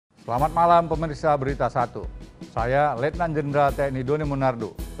Selamat malam pemirsa Berita Satu. Saya Letnan Jenderal TNI Doni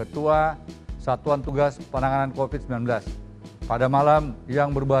Monardo, Ketua Satuan Tugas Penanganan COVID-19. Pada malam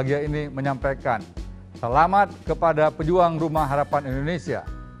yang berbahagia ini menyampaikan selamat kepada pejuang Rumah Harapan Indonesia,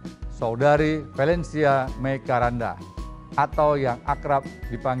 Saudari Valencia Meikaranda, atau yang akrab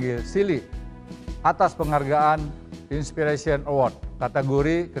dipanggil Sili, atas penghargaan Inspirational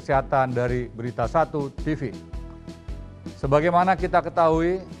kategori kesehatan dari Berita Satu TV. Sebagaimana kita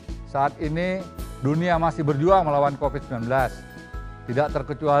ketahui, saat ini dunia masih berjuang melawan COVID-19, tidak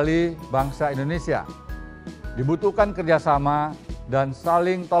terkecuali bangsa Indonesia. Dibutuhkan kerjasama dan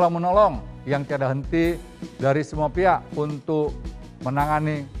saling tolong-menolong yang tiada henti dari semua pihak untuk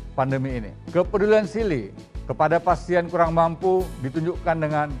menangani pandemi ini. Kepedulian Sili kepada pasien kurang mampu ditunjukkan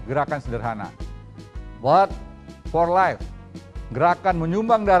dengan gerakan sederhana. Blood for Life, gerakan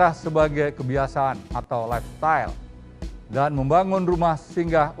menyumbang darah sebagai kebiasaan atau lifestyle, dan membangun rumah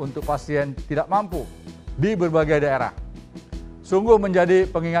singgah untuk pasien tidak mampu di berbagai daerah. Sungguh menjadi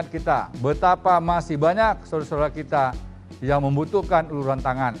pengingat kita betapa masih banyak saudara-saudara kita yang membutuhkan uluran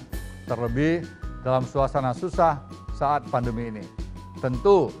tangan, terlebih dalam suasana susah saat pandemi ini.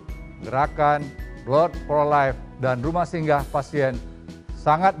 Tentu gerakan Blood for Life dan rumah singgah pasien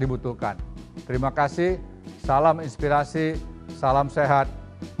sangat dibutuhkan. Terima kasih, salam inspirasi, salam sehat,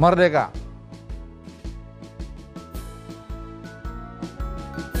 merdeka!